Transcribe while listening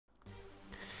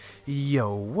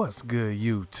Yo, what's good,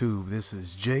 YouTube? This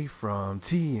is Jay from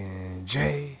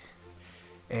TNJ,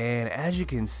 and as you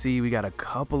can see, we got a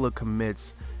couple of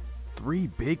commits, 3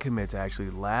 big commits actually.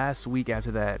 Last week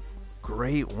after that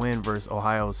great win versus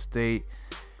Ohio State,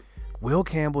 Will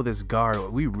Campbell, this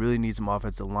guard, we really need some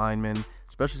offensive linemen,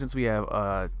 especially since we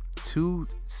have 2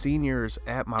 seniors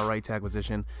at my right tackle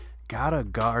position. Got a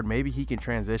guard, maybe he can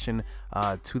transition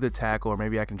to the tackle, or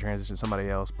maybe I can transition to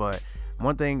somebody else. But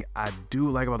one thing I do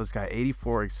like about this guy,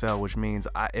 84 excel, which means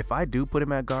if I do put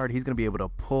him at guard, he's going to be able to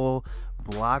pull,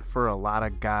 block for a lot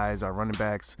of guys, our running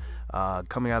backs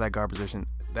coming out of that guard position.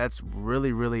 That's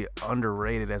really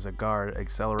underrated as a guard,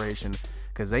 acceleration,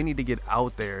 because they need to get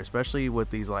out there, especially with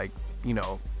these, like, you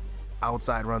know,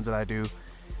 outside runs that I do.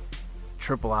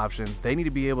 Triple option, they need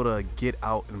to be able to get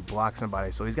out and block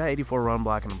somebody. So he's got 84 run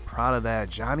block, and I'm proud of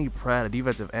that. Johnny Pratt, a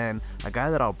defensive end, a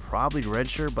guy that I'll probably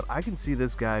redshirt, but I can see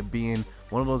this guy being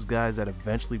one of those guys that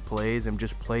eventually plays and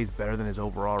just plays better than his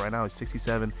overall. Right now he's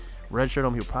 67. Redshirt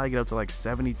him, he'll probably get up to like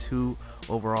 72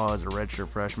 overall as a redshirt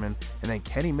freshman. And then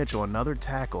Kenny Mitchell, another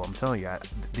tackle. I'm telling you,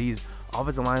 these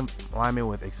offensive linemen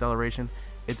with acceleration,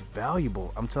 it's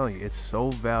valuable. I'm telling you, it's so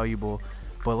valuable.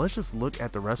 But let's just look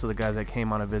at the rest of the guys that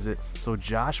came on a visit. So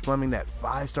Josh Fleming, that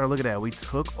 5-star, look at that. We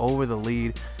took over the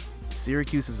lead.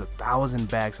 Syracuse is 1,000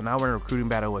 back, so now we're in a recruiting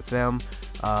battle with them.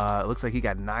 It looks like he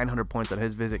got 900 points on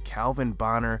his visit. Calvin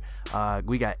Bonner,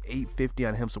 we got 850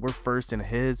 on him, so we're first in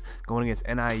his, going against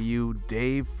NIU.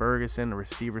 Dave Ferguson, a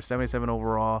receiver, 77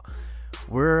 overall.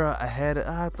 We're ahead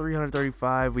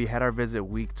 335. We had our visit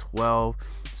week 12,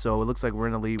 so it looks like we're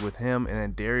in the lead with him. And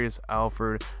then Darius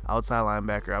Alford, outside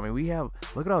linebacker. I mean, we have,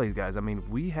 look at all these guys. I mean,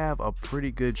 we have a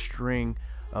pretty good string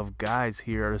of guys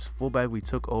here. This fullback we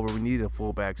took over, we needed a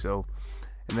fullback. So,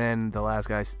 and then the last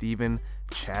guy, Steven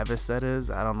Chavis, that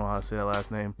is, I don't know how to say that last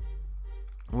name.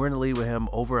 We're in the lead with him,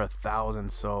 over 1,000,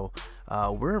 so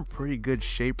we're in pretty good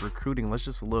shape recruiting. Let's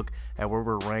just look at where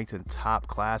we're ranked in top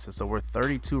classes. So we're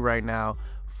 32 right now,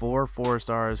 4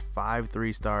 4-stars, 5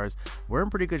 3-stars. We're in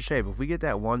pretty good shape. If we get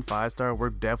that 1 5-star, we're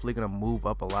definitely going to move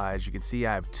up a lot. As you can see,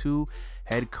 I have 2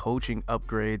 head coaching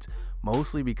upgrades,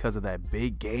 mostly because of that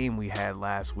big game we had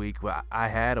last week. I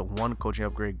had a 1 coaching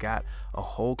upgrade, got a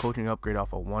whole coaching upgrade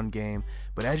off of 1 game.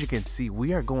 But as you can see,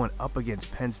 we are going up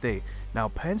against Penn State. Now,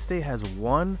 Penn State has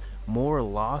 1 more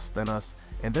loss than us,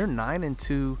 and they're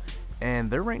 9-2,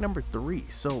 and they're ranked number 3.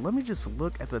 So let me just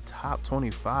look at the top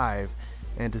 25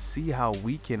 and to see how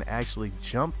we can actually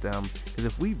jump them. Because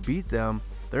if we beat them,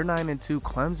 they're 9-2.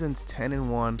 Clemson's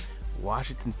 10-1.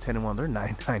 Washington's 10-1. They're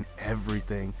 9-9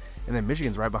 everything. And then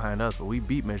Michigan's right behind us, but we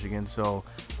beat Michigan. So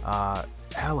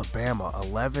Alabama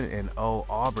 11-0.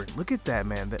 Auburn, look at that,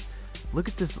 man. Look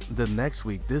at this. The next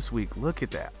week, this week, look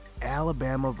at that.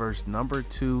 Alabama versus number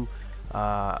 1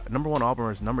 Auburn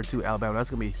versus number 2 Alabama. That's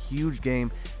gonna be a huge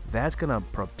game. That's gonna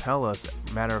propel us,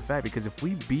 matter of fact, because if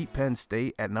we beat Penn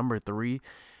State at number 3,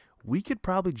 we could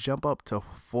probably jump up to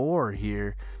 4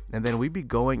 here, and then we'd be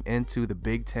going into the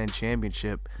Big Ten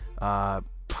Championship,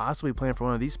 possibly playing for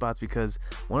one of these spots, because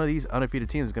one of these undefeated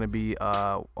teams is going to be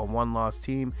a 1-loss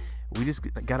team. We just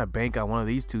got to bank on one of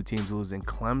these 2 teams losing,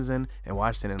 Clemson and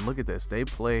Washington. And look at this, they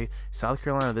play South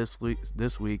Carolina this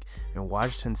week and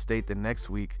Washington State the next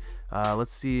week.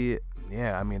 Let's see.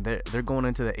 Yeah, I mean, they're going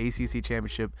into the ACC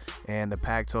championship and the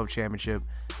Pac-12 championship,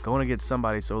 going against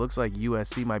somebody. So it looks like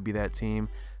USC might be that team.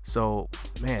 So,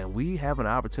 man, we have an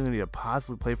opportunity to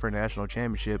possibly play for a national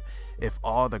championship if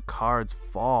all the cards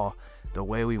fall the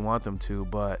way we want them to.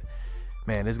 But,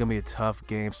 man, this is going to be a tough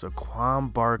game. So,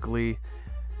 Saquon Barkley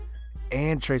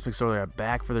and Trace McSorley are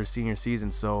back for their senior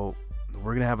season. So,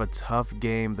 we're going to have a tough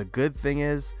game. The good thing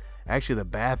is, actually the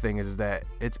bad thing is that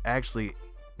it's actually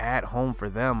at home for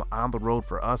them, on the road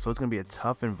for us. So, it's going to be a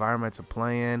tough environment to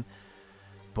play in.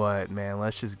 But, man,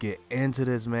 let's just get into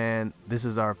this, man. This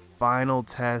is our final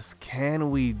test.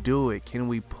 Can we do it? Can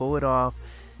we pull it off,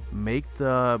 make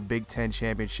the Big Ten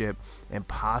Championship, and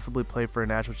possibly play for a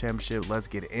national championship? Let's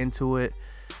get into it.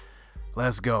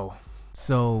 Let's go.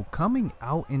 So, coming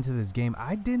out into this game,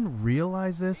 I didn't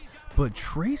realize this, but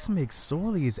Trace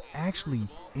McSorley is actually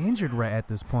injured right at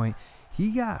this point.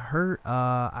 He got hurt,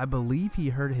 I believe he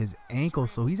hurt his ankle,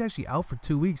 so he's actually out for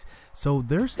 2 weeks. So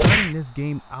they're starting this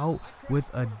game out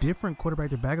with a different quarterback,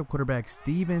 their backup quarterback,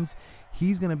 Stevens.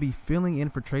 He's going to be filling in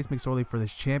for Trace McSorley for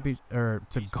this to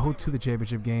go to the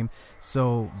championship game.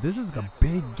 So this is a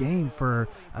big game for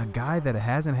a guy that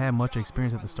hasn't had much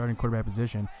experience at the starting quarterback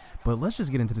position. But let's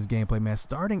just get into this gameplay, man.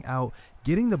 Starting out,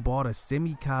 getting the ball to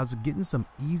Simi Cobbs, getting some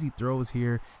easy throws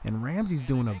here, and Ramsey's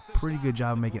doing a pretty good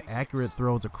job of making accurate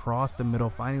throws across the middle,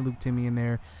 finding Luke Timmy in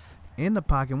there in the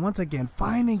pocket. Once again,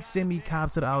 finding Simi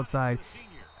Cobbs to the outside.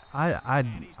 I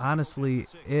honestly,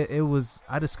 it was,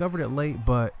 I discovered it late,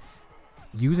 but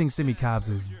using Simi Cobbs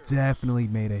has definitely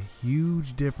made a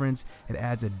huge difference. It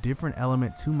adds a different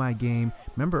element to my game.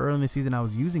 Remember early in the season I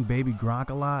was using Baby Gronk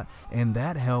a lot, and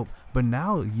that helped. But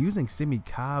now using Simi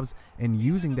Cobbs and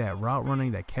using that route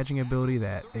running, that catching ability,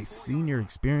 that a senior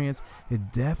experience,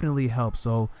 it definitely helps.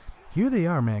 So here they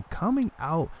are, man, coming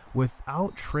out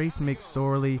without Trace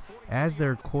McSorley as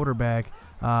their quarterback.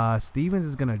 Stevens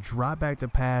is going to drop back to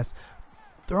pass,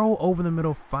 throw over the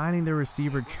middle, finding the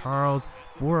receiver Charles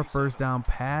for a first down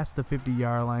past the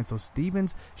 50-yard line. So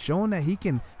Stevens showing that he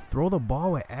can throw the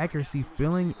ball with accuracy,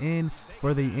 filling in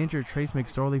for the injured Trace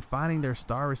McSorley, finding their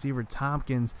star receiver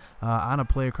Tompkins on a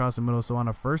play across the middle. So on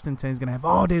a 1st and 10, he's going to have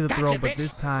all day to throw, but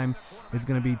this time it's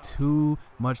going to be too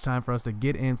much time for us to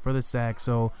get in for the sack.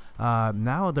 So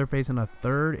now they're facing a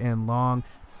 3rd and long,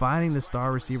 finding the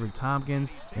star receiver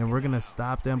Tompkins, and we're going to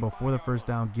stop them before the first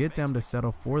down, get them to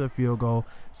settle for the field goal.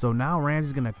 So now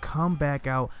Ramsey's going to come back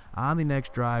out on the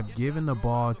next drive, giving the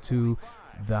ball to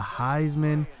the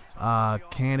Heisman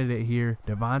candidate here,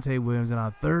 Devontae Williams, and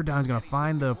on 3rd down he's going to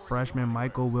find the freshman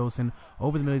Michael Wilson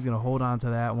over the middle. He's going to hold on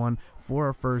to that one for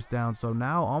a first down. So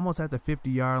now almost at the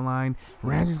 50-yard line,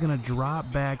 Ramsey's going to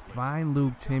drop back, find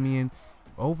Luke Timian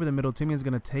over the middle. Timian's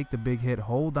going to take the big hit,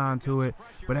 hold on to it,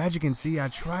 but as you can see, I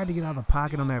tried to get out of the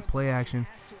pocket on that play action,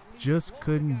 just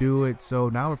couldn't do it. So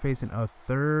now we're facing a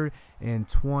 3rd and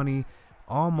 20,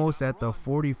 almost at the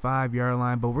 45-yard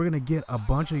line, but we're going to get a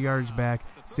bunch of yardage back.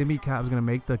 Simi Cobb's going to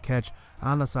make the catch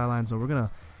on the sideline, so we're going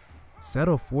to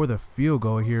settle for the field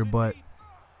goal here, but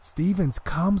Stevens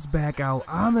comes back out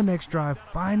on the next drive,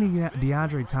 finding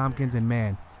DeAndre Tompkins, and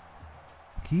man,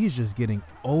 he is just getting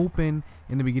open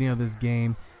in the beginning of this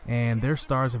game, and their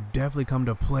stars have definitely come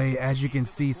to play. As you can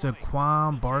see,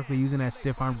 Saquon Barkley using that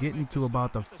stiff arm, getting to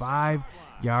about the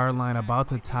 5-yard line, about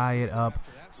to tie it up.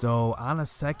 So on a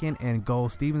 2nd and goal,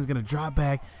 Stevens going to drop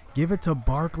back, give it to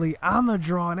Barkley on the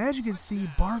draw, and as you can see,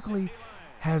 Barkley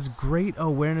has great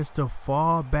awareness to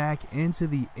fall back into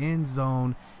the end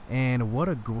zone, and what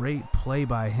a great play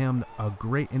by him. A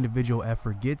great individual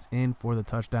effort, gets in for the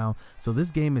touchdown. So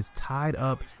this game is tied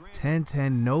up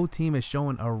 10-10. No team is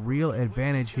showing a real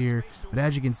advantage here, but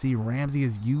as you can see, Ramsey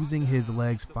is using his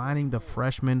legs, finding the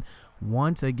freshman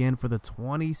once again for the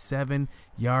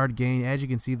 27-yard gain. As you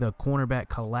can see, the cornerback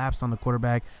collapsed on the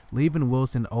quarterback, leaving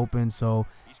Wilson open. So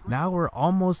now we're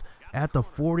almost at the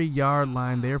 40-yard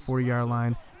line, their 40-yard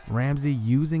line. Ramsey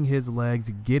using his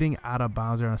legs, getting out of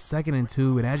bounds there on a 2nd and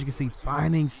 2, and as you can see,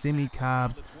 finding Simi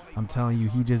Cobbs. I'm telling you,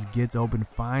 he just gets open,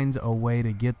 finds a way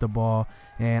to get the ball,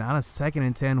 and on a 2nd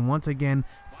and 10, once again,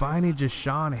 finding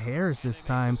Jashawn Harris this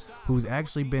time, who's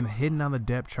actually been hidden on the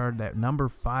depth chart, that number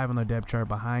 5 on the depth chart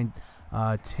behind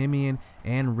Timian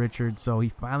and Richard. So he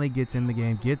finally gets in the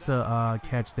game, gets a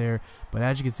catch there, but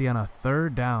as you can see, on a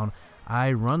 3rd down,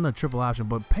 I run the triple option,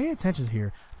 but pay attention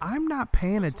here. I'm not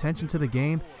paying attention to the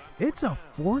game. It's a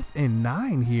 4th and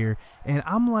 9 here, and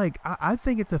I'm like, I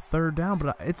think it's a 3rd down,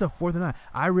 but it's a 4th and 9.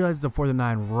 I realize it's a 4th and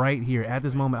 9 right here at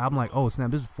this moment. I'm like, oh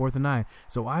snap, this is 4th and 9.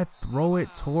 So I throw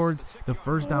it towards the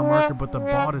first down marker, but the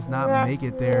ball does not make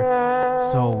it there.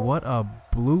 So what a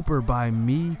blooper by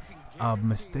me. A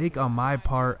mistake on my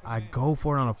part. I go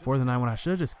for it on a 4th and 9 when I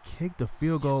should have just kicked the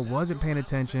field goal. Wasn't paying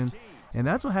attention, and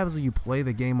that's what happens when you play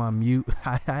the game on mute.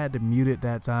 I had to mute it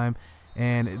that time,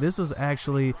 and this was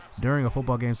actually during a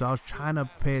football game, so I was trying to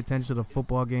pay attention to the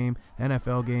football game,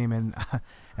 NFL game, and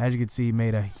as you can see,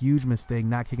 made a huge mistake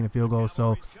not kicking the field goal.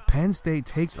 So Penn State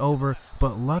takes over,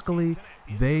 but luckily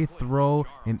they throw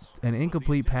an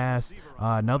incomplete pass,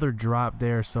 another drop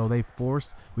there, so we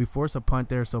force a punt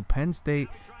there. So Penn State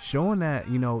showing that,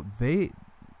 you know, they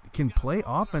can play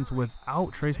offense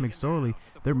without Trace McSorley.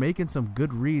 They're making some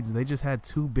good reads. They just had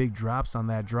 2 big drops on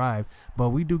that drive,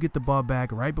 but we do get the ball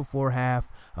back right before half.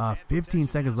 15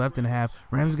 seconds left in half.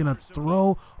 Rams gonna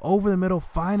throw over the middle,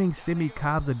 finding Simi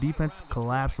Cobbs. The defense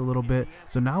collapsed a little bit,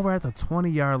 so now we're at the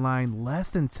 20-yard line,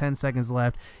 less than 10 seconds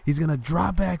left. He's gonna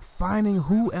drop back, finding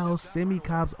who else? Simi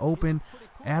Cobbs open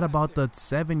at about the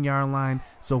 7-yard line.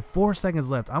 So 4 seconds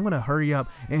left. I'm gonna hurry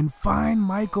up and find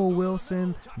Michael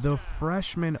Wilson, the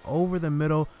freshman, over the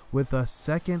middle with a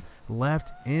 2nd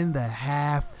left in the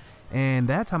half. And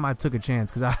that time I took a chance,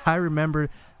 because I remember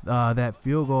that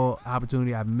field goal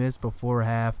opportunity I missed before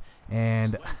half,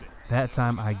 and that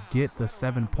time I get the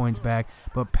 7 points back.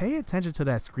 But pay attention to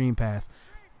that screen pass.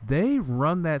 They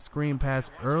run that screen pass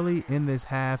early in this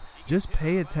half. Just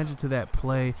pay attention to that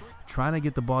play, trying to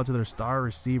get the ball to their star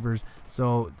receivers.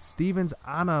 So Stevens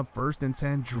on a 1st and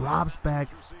 10 drops back,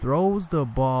 throws the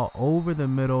ball over the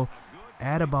middle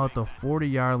at about the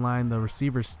 40-yard line. The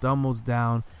receiver stumbles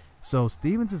down, So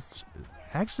Stevens is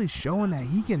actually showing that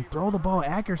he can throw the ball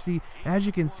accuracy. As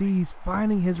you can see, he's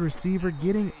finding his receiver,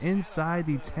 getting inside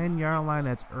the 10-yard line.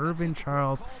 That's Irvin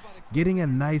Charles, getting a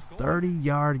nice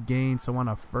 30-yard gain. So on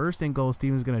a 1st and goal,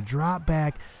 Stevens is going to drop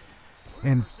back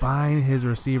and find his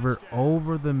receiver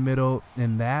over the middle,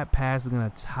 and that pass is going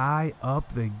to tie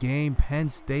up the game. Penn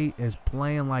State is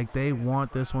playing like they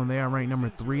want this one. They are ranked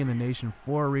number 3 in the nation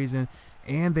for a reason,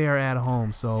 and they are at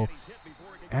home. So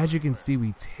as you can see,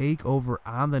 we take over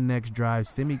on the next drive.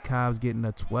 Simi Cobbs getting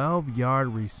a 12-yard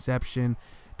reception.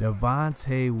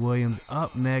 Devontae Williams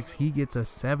up next. He gets a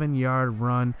 7-yard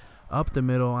run up the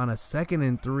middle on a 2nd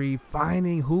and 3,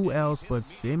 finding who else but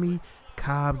Simi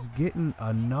Cobbs, getting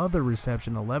another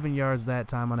reception, 11 yards that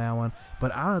time on that one.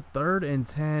 But on a 3rd and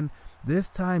 10, this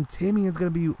time Timian's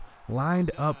going to be lined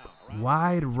up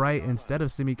wide right instead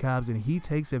of Simi Cobbs, and he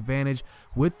takes advantage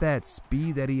with that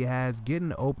speed that he has,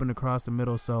 getting open across the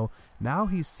middle. So now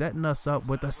he's setting us up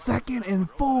with a 2nd and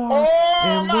 4,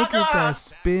 and look at that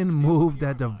spin move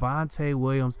that Devontae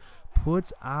Williams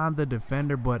puts on the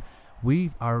defender. But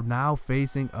we are now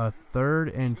facing a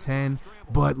 3rd and 10,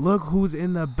 but look who's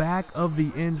in the back of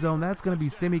the end zone. That's going to be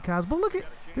Simi Cobbs. But look at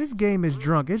this, game is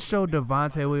drunk. It showed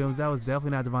Devontae Williams. That was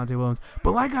definitely not Devontae Williams.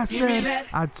 But like I said,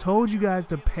 I told you guys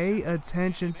to pay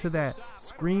attention to that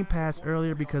screen pass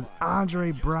earlier, because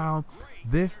Andre Brown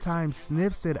this time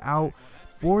sniffs it out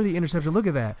for the interception. Look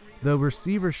at that. The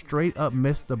receiver straight up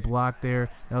missed the block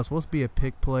there. That was supposed to be a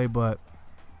pick play, but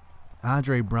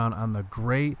Andre Brown on the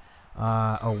great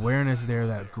awareness there,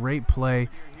 that great play,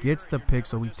 gets the pick.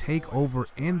 So we take over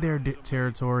in their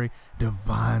territory.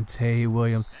 Devontae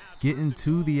Williams getting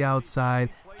to the outside,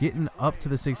 getting up to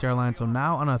the 6-yard line. So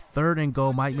now on a 3rd and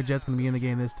goal, Mike Majette's going to be in the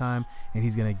game this time, and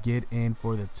he's going to get in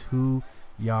for the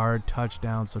 2-yard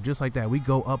touchdown. So just like that, we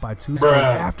go up by 2 scores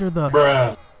after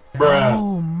the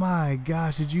Oh my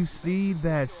gosh, did you see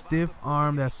that stiff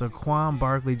arm that Saquon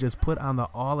Barkley just put on the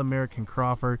All-American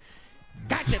Crawford?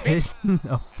 Gotcha, getting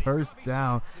a 1st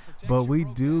down, but we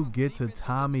do get to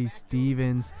Tommy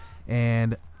Stevens,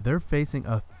 and they're facing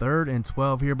a 3rd and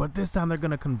 12 here, but this time they're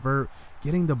going to convert,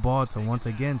 getting the ball to, once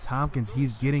again, Tompkins.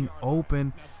 He's getting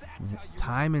open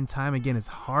time and time again. It's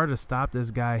hard to stop this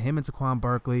guy. Him and Saquon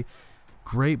Barkley,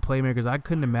 great playmakers. I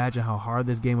couldn't imagine how hard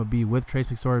this game would be with Trace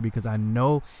McSorley, because I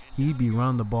know he'd be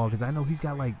running the ball, because I know he's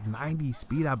got like 90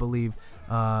 speed, I believe,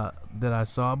 that I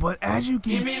saw. But as you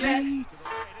can see,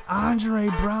 Andre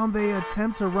Brown, they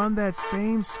attempt to run that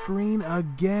same screen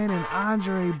again, and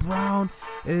Andre Brown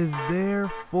is there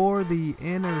for the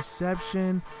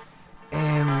interception.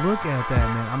 And look at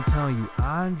that, man. I'm telling you,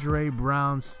 Andre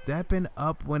Brown stepping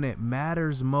up when it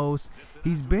matters most.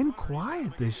 He's been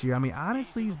quiet this year. I mean,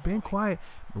 honestly, he's been quiet.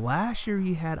 Last year,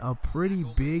 he had a pretty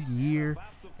big year,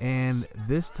 and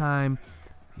this time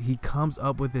he comes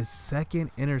up with his 2nd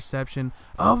interception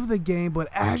of the game. But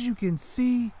as you can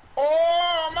see,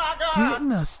 oh my God,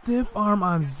 getting a stiff arm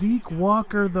on Zeke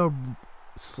Walker, the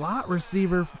slot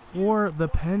receiver for the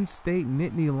Penn State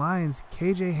Nittany Lions.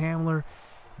 KJ Hamler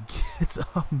gets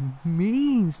a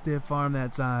mean stiff arm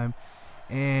that time,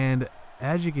 and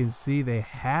as you can see, they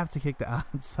have to kick the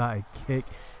onside kick,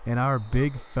 and our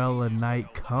big fella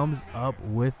Knight comes up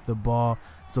with the ball.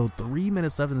 So 3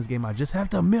 minutes left in this game. I just have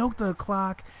to milk the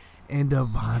clock, and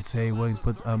Devontae Williams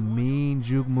puts a mean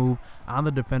juke move on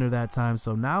the defender that time.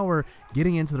 So now we're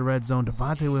getting into the red zone.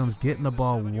 Devontae Williams getting the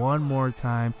ball one more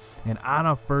time, and on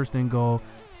a 1st and goal,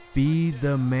 feed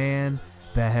the man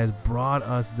that has brought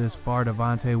us this far.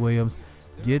 Devontae Williams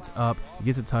gets up,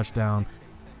 gets a touchdown.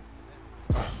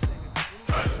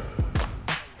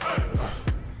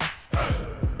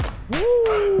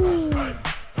 Woo!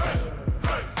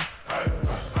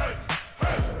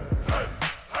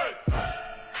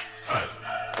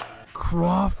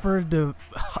 Crawford,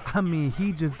 I mean,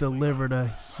 he just delivered a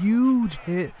huge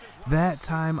hit that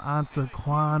time on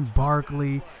Saquon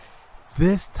Barkley.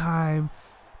 This time,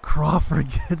 Crawford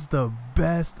gets the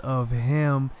best of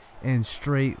him and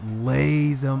straight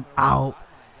lays him out,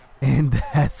 and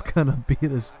that's gonna be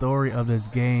the story of this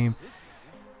game.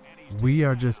 We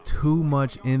are just too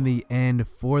much in the end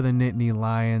for the Nittany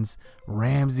Lions.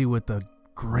 Ramsey with a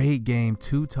great game,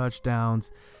 2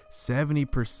 touchdowns,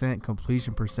 70%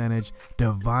 completion percentage.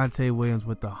 Devontae Williams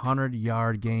with the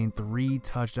 100-yard gain, 3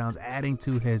 touchdowns, adding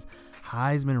to his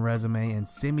Heisman resume, and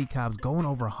Simi Cobbs going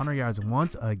over 100 yards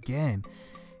once again.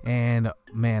 And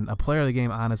man, a player of the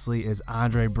game honestly is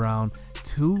Andre Brown.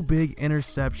 2 big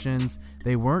interceptions.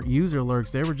 They weren't user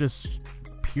lurks, they were just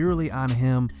purely on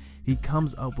him. He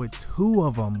comes up with 2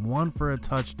 of them, 1 for a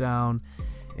touchdown,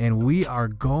 and we are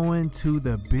going to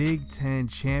the Big Ten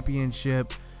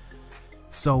Championship.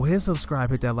 So hit subscribe,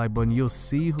 hit that like button. You'll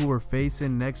see who we're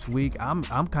facing next week. I'm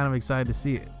kind of excited to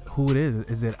see who it is.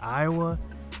 Is it Iowa?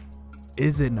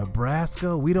 Is it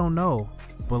Nebraska? We don't know.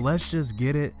 But let's just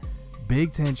get it.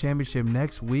 Big Ten Championship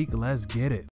next week. Let's get it.